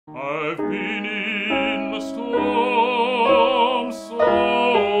I've been in the storm so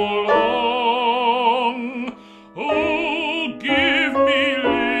long. Oh, give me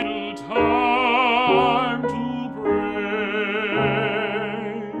little time to pray.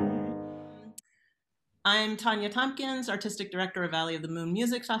 I'm Tanya Tompkins, Artistic Director of Valley of the Moon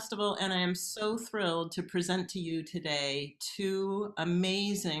Music Festival, and I am so thrilled to present to you today two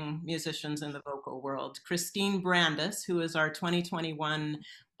amazing musicians in the vocal world. Christine Brandis, who is our 2021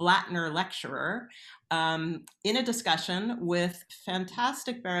 Blattner lecturer, in a discussion with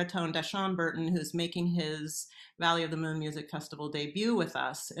fantastic baritone Dashon Burton, who's making his Valley of the Moon Music Festival debut with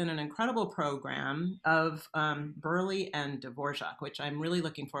us in an incredible program of Burleigh and Dvořák, which I'm really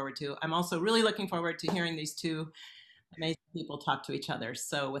looking forward to. I'm also really looking forward to hearing these two amazing people talk to each other.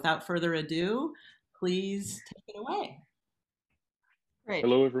 So without further ado, please take it away. Great.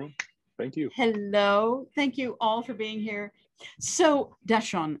 Hello, everyone. Thank you. Hello. Thank you all for being here. So,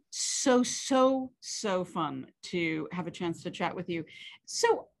 Dashon, so fun to have a chance to chat with you.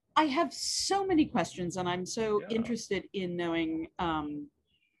 So, I have so many questions, and I'm so interested in knowing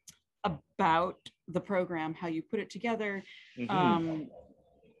about the program, how you put it together.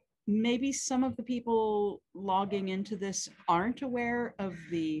 Maybe some of the people logging into this aren't aware of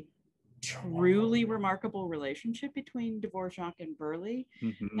the truly remarkable relationship between Dvořák and Burleigh.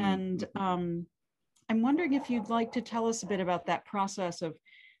 And I'm wondering if you'd like to tell us a bit about that process of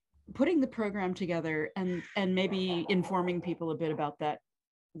putting the program together and maybe informing people a bit about that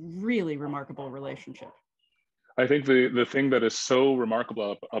really remarkable relationship. I think the thing that is so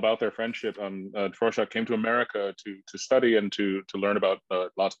remarkable about their friendship, Dvořák came to America to study and to learn about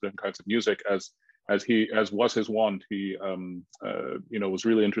lots of different kinds of music. As was his wont, he was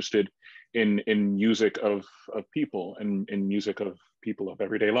really interested in music of people and in music of people of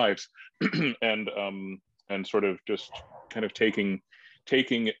everyday lives, and sort of just kind of taking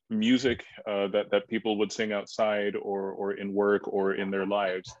music that people would sing outside or in work or in their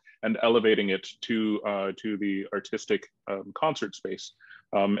lives, and elevating it to the artistic concert space.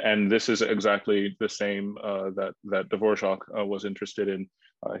 And this is exactly the same that Dvořák was interested in.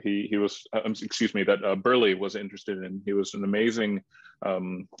 He was, that Burleigh was interested in. He was an amazing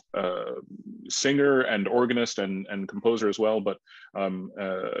singer and organist and composer as well, but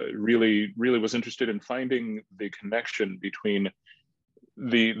really was interested in finding the connection between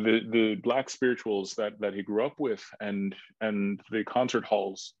the Black spirituals that he grew up with and the concert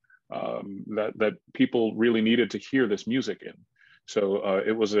halls that people really needed to hear this music in. So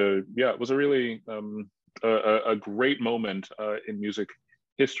it was a really a great moment in music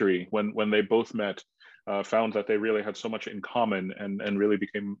history when they both met, found that they really had so much in common and really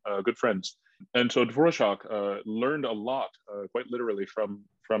became good friends. And so Dvořák learned a lot, quite literally, from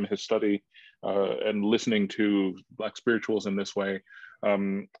his study and listening to Black spirituals in this way,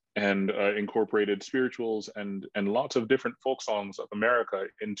 and incorporated spirituals and lots of different folk songs of America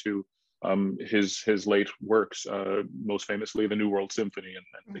into his late works, most famously the New World Symphony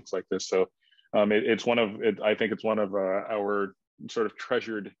and things like this. So I think it's one of our sort of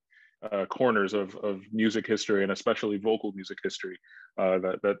treasured corners of music history, and especially vocal music history,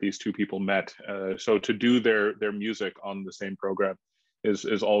 that these two people met. So to do their music on the same program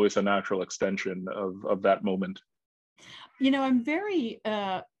is always a natural extension of that moment. You know,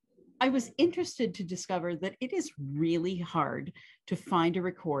 I was interested to discover that it is really hard to find a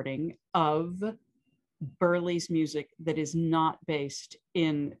recording of Burleigh's music that is not based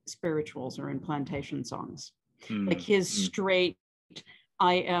in spirituals or in plantation songs. Like his straight,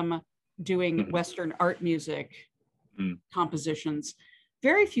 I am doing Western art music compositions.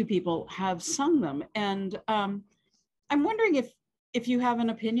 Very few people have sung them. And I'm wondering if you have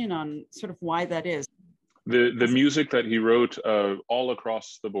an opinion on sort of why that is. The music that he wrote all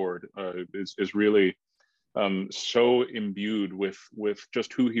across the board is really so imbued with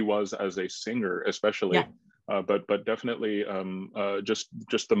just who he was as a singer, especially, but definitely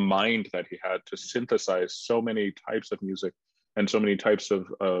just the mind that he had to synthesize so many types of music and so many types of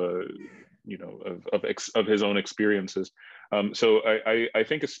his own experiences. So I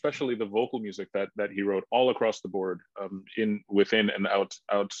think especially the vocal music that he wrote all across the board, within and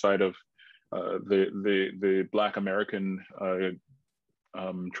outside of the Black American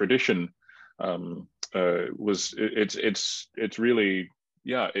tradition, it's really,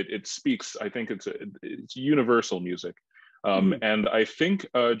 it speaks. I think it's universal music, and I think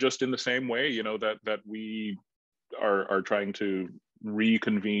just in the same way, that we are trying to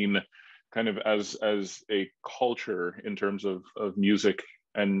reconvene kind of as a culture in terms of music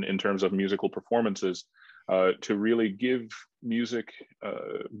and in terms of musical performances, to really give music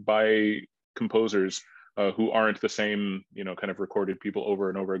by composers who aren't the same, kind of recorded people over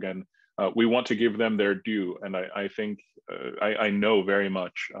and over again. We want to give them their due, and I think I know very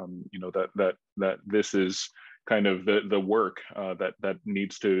much, that this is kind of the work that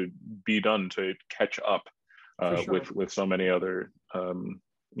needs to be done to catch up Sure. with so many other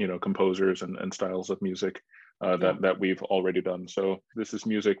composers and styles of music that we've already done. So this is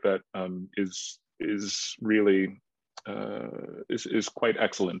music that is really is quite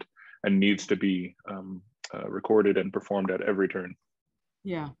excellent and needs to be recorded and performed at every turn.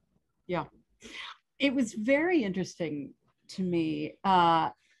 Yeah, yeah. It was very interesting to me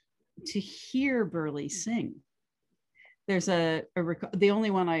to hear Burleigh sing. There's the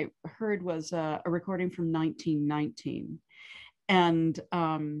only one I heard was a recording from 1919, and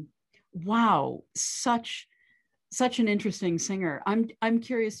wow, such an interesting singer. I'm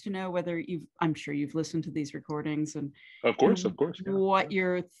curious to know whether I'm sure you've listened to these recordings, and of course, yeah. What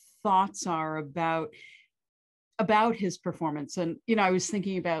your thoughts are about his performance. And I was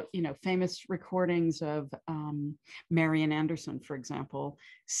thinking about famous recordings of Marian Anderson, for example,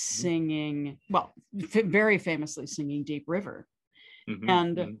 singing, well, very famously singing Deep River,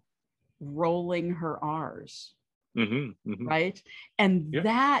 and rolling her R's. Right, and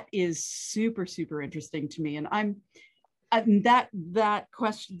that is super interesting to me. And that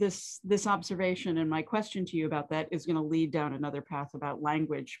question, this observation, and my question to you about that is going to lead down another path about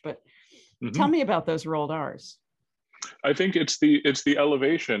language. But tell me about those rolled R's. I think it's the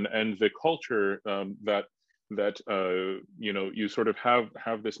elevation and the culture that you sort of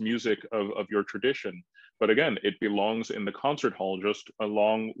have this music of your tradition, but again, it belongs in the concert hall just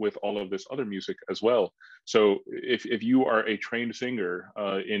along with all of this other music as well. So if you are a trained singer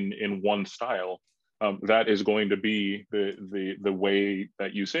in one style, that is going to be the way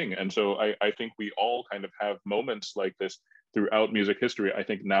that you sing. And so I think we all kind of have moments like this throughout music history. I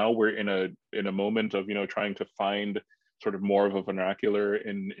think now we're in a moment of trying to find sort of more of a vernacular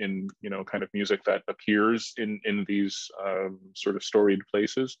in kind of music that appears in these sort of storied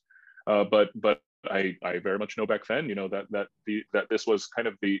places. But I very much know back then, that this was kind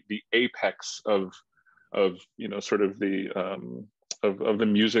of the apex of sort of the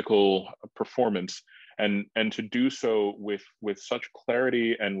musical performance, and to do so with such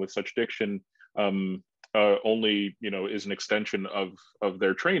clarity and with such diction only is an extension of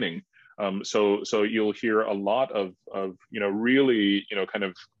their training. So you'll hear a lot of really kind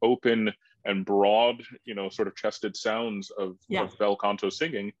of open and broad sort of chested sounds of bel canto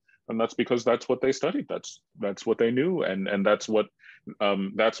singing, and that's because that's what they studied. That's what they knew, and that's what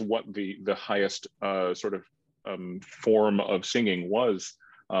the highest sort of form of singing was,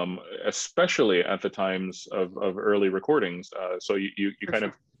 especially at the times of early recordings. So you kind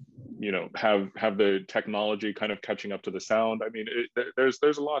of have the technology kind of catching up to the sound. I mean, there's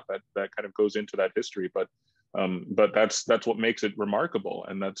a lot that kind of goes into that history, but that's what makes it remarkable,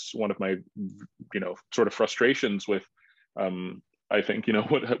 and that's one of my sort of frustrations with I think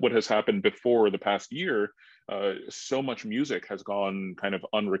what has happened before the past year. So much music has gone kind of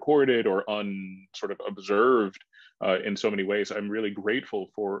unrecorded or sort of observed in so many ways. I'm really grateful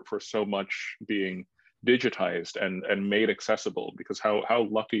for so much being digitized and made accessible, because how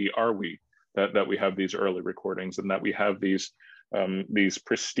lucky are we that we have these early recordings, and that we have these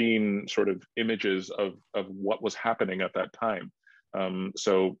pristine sort of images of what was happening at that time.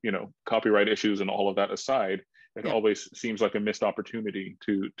 So copyright issues and all of that aside, it always seems like a missed opportunity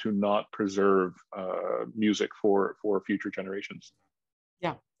to not preserve music for future generations.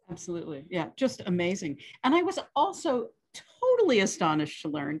 Yeah, absolutely. Yeah, just amazing. And I was also totally astonished to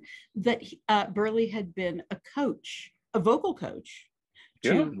learn that Burleigh had been a vocal coach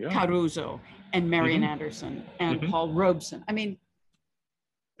to Caruso and Marian Anderson and Paul Robeson. I mean,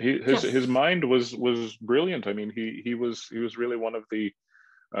 his mind was brilliant. I mean, he was really one of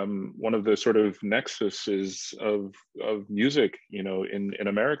the sort of nexuses of music, in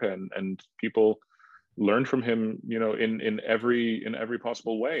America, and people learned from him, in every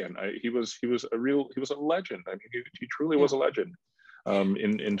possible way. And he was a legend. I mean, he truly was a legend,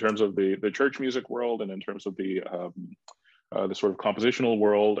 in terms of the church music world, and in terms of the sort of compositional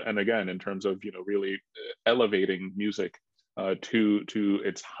world, and again in terms of really elevating music to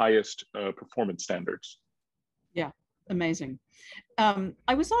its highest performance standards. Yeah. Amazing.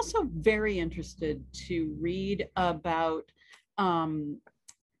 I was also very interested to read about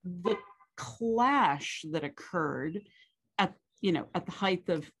the clash that occurred at the height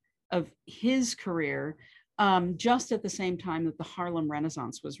of his career, just at the same time that the Harlem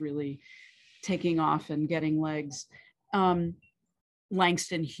Renaissance was really taking off and getting legs.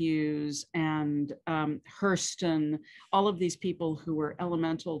 Langston Hughes and Hurston, all of these people who were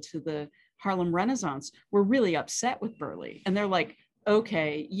elemental to the Harlem Renaissance were really upset with Burleigh. And they're like,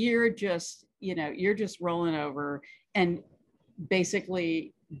 okay, you're just rolling over and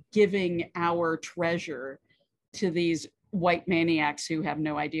basically giving our treasure to these white maniacs who have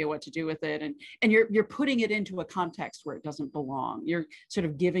no idea what to do with it. And you're putting it into a context where it doesn't belong. You're sort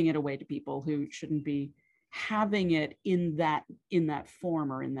of giving it away to people who shouldn't be having it in that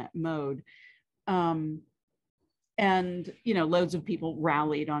form or in that mode. And, loads of people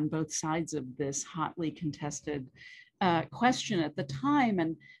rallied on both sides of this hotly contested question at the time.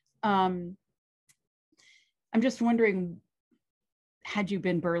 And I'm just wondering, had you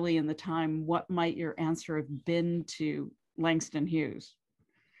been Burleigh in the time, what might your answer have been to Langston Hughes?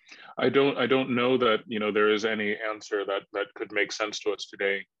 I don't know that, there is any answer that could make sense to us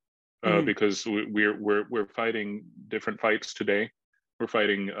today, because we're fighting different fights today. We're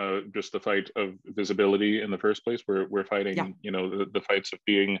fighting just the fight of visibility in the first place. We're fighting, the fights of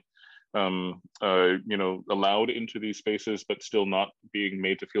being, allowed into these spaces, but still not being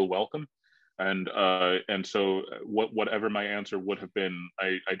made to feel welcome. And so whatever my answer would have been,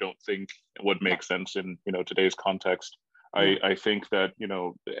 I don't think would make sense in, today's context. I think that,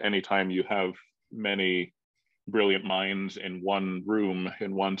 anytime you have many brilliant minds in one room,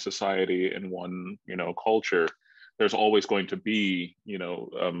 in one society, in one, culture, there's always going to be,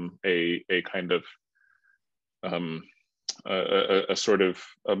 a kind of a sort of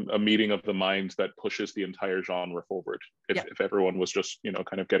a meeting of the minds that pushes the entire genre forward. If everyone was just,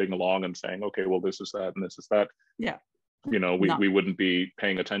 kind of getting along and saying, okay, well, this is that and this is that. Yeah. We wouldn't be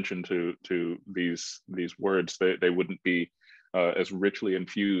paying attention to these words. They wouldn't be as richly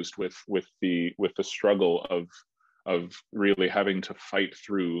infused with the struggle of really having to fight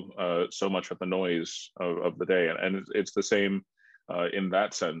through so much of the noise of the day. And it's the same in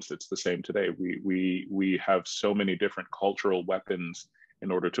that sense. It's the same today. We have so many different cultural weapons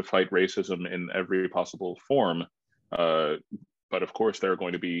in order to fight racism in every possible form. But of course, there are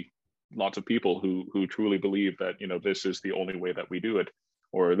going to be lots of people who truly believe that, this is the only way that we do it.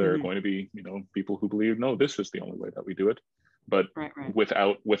 Or there are going to be, people who believe, no, this is the only way that we do it. But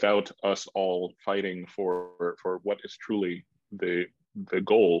without us all fighting for what is truly the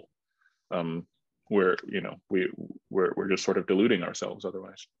goal, we're just sort of deluding ourselves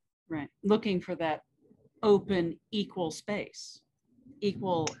otherwise. Right. Looking for that open, equal space,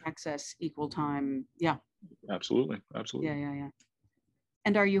 equal access, equal time. Yeah. Absolutely. Yeah.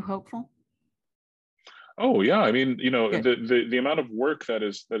 And are you hopeful? Oh yeah, I mean, the amount of work that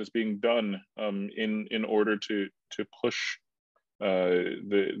is being done in order to push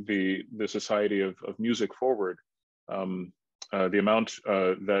the society of music forward, the amount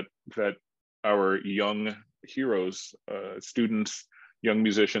that our young heroes, students, young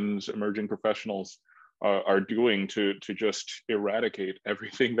musicians, emerging professionals are doing to just eradicate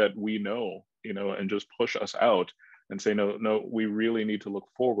everything that we know, and just push us out and say, no, we really need to look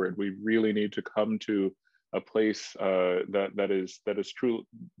forward. We really need to come to a place that is true,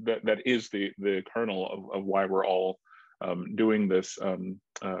 that is the kernel of why we're all doing this,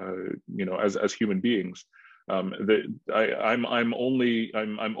 as human beings. I'm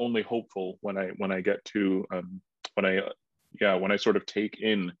only hopeful when I get to when I sort of take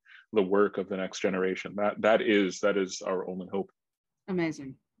in the work of the next generation. That is our only hope.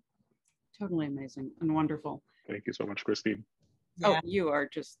 Amazing, totally amazing and wonderful. Thank you so much, Christine. Yeah. Oh, you are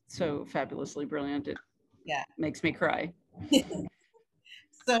just so fabulously brilliant. It makes me cry.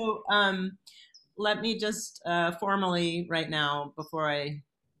 So let me just formally right now, before I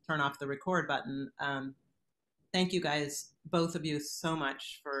turn off the record button, thank you guys, both of you, so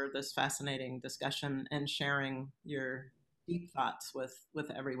much for this fascinating discussion and sharing your deep thoughts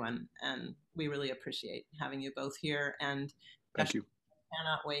with everyone. And we really appreciate having you both here. And thank you. I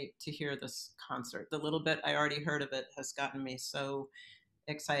cannot wait to hear this concert. The little bit I already heard of it has gotten me so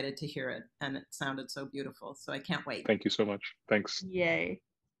excited to hear it, and it sounded so beautiful. So I can't wait. Thank you so much. Thanks. Yay.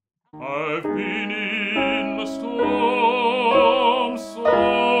 I've been in the storm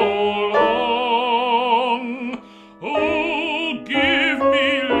so